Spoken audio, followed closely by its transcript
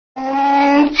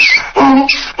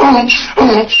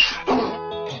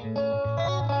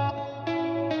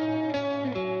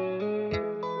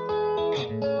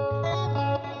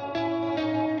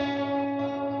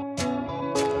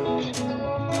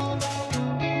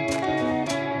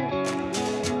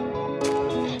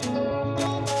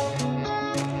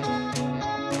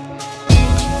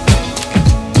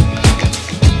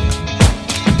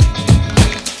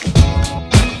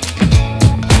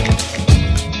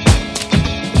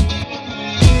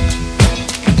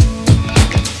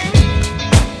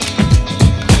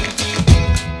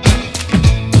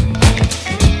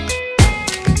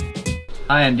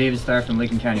Hi, I'm David Starr from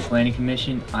Lincoln County Planning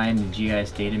Commission. I am the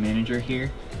GIS data manager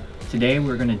here. Today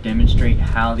we're going to demonstrate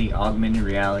how the augmented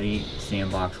reality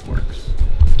sandbox works.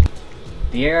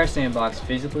 The AR sandbox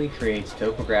physically creates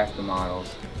topographic models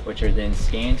which are then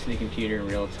scanned to the computer in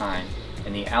real time,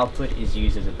 and the output is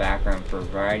used as a background for a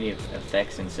variety of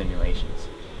effects and simulations.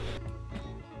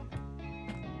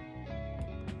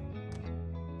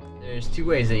 There's two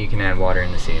ways that you can add water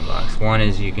in the sandbox. One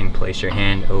is you can place your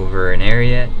hand over an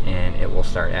area and it will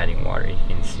start adding water. You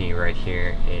can see right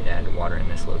here it added water in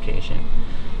this location.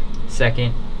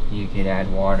 Second, you could add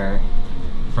water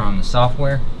from the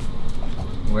software.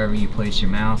 Wherever you place your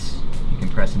mouse, you can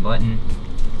press a button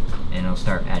and it'll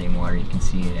start adding water. You can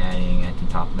see it adding at the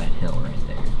top of that hill right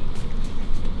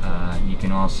there. You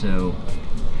can also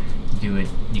do it,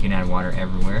 you can add water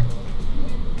everywhere.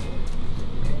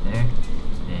 Right there.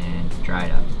 And dry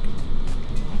it up.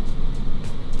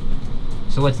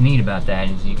 So what's neat about that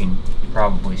is you can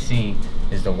probably see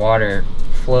is the water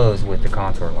flows with the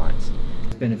contour lines.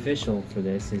 What's beneficial for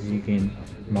this is you can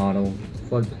model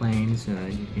floodplains,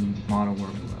 you can model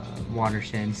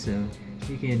watersheds, so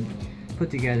you can put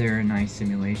together a nice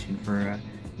simulation for a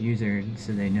user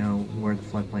so they know where the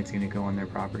floodplain's going to go on their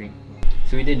property.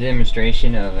 So we did a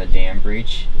demonstration of a dam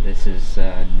breach. This is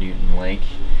Newton Lake.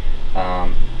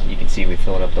 You can see we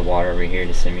filled up the water over here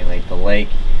to simulate the lake,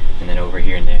 and then over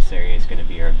here in this area is going to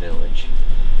be our village.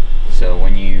 So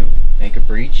when you make a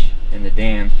breach in the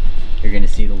dam, you're going to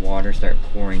see the water start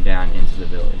pouring down into the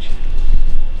village.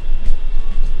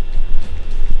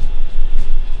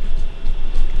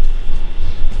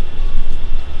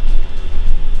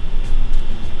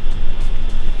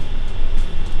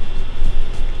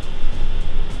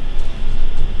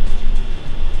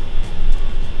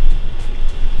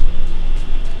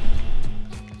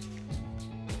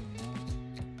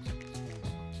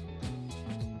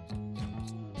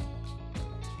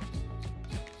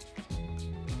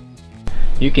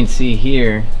 You can see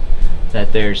here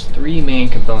that there's three main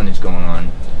components going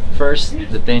on. First,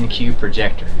 the BenQ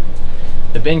projector.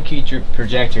 The BenQ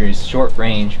projector is short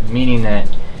range, meaning that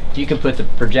you can put the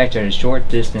projector at a short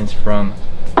distance from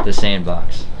the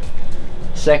sandbox.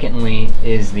 Secondly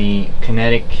is the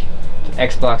kinetic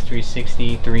Xbox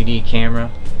 360 3D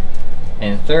camera.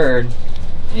 And third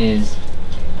is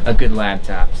a good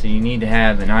laptop. So you need to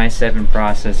have an i7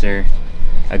 processor,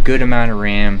 a good amount of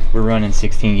RAM. We're running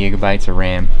 16 gigabytes of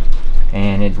RAM,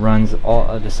 and it runs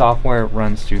all the software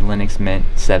runs through Linux Mint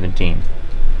 17,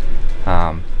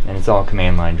 and it's all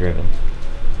command line driven.